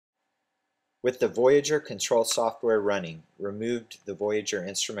With the Voyager control software running, remove the Voyager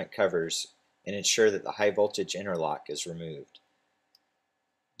instrument covers and ensure that the high voltage interlock is removed.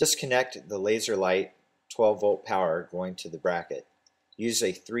 Disconnect the laser light 12-volt power going to the bracket. Use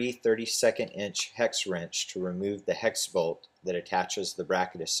a 3 32nd-inch hex wrench to remove the hex bolt that attaches the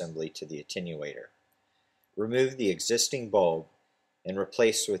bracket assembly to the attenuator. Remove the existing bulb and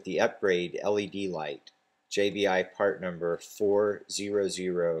replace with the upgrade LED light, JBI part number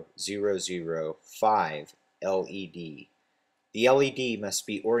 400005 LED. The LED must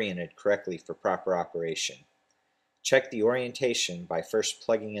be oriented correctly for proper operation. Check the orientation by first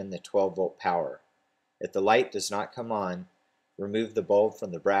plugging in the 12-volt power. If the light does not come on, remove the bulb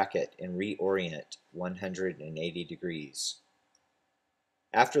from the bracket and reorient 180 degrees.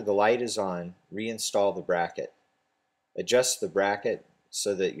 After the light is on, reinstall the bracket. Adjust the bracket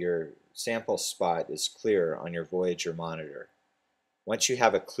so that your sample spot is clear on your Voyager monitor. Once you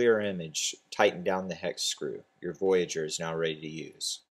have a clear image, tighten down the hex screw. Your Voyager is now ready to use.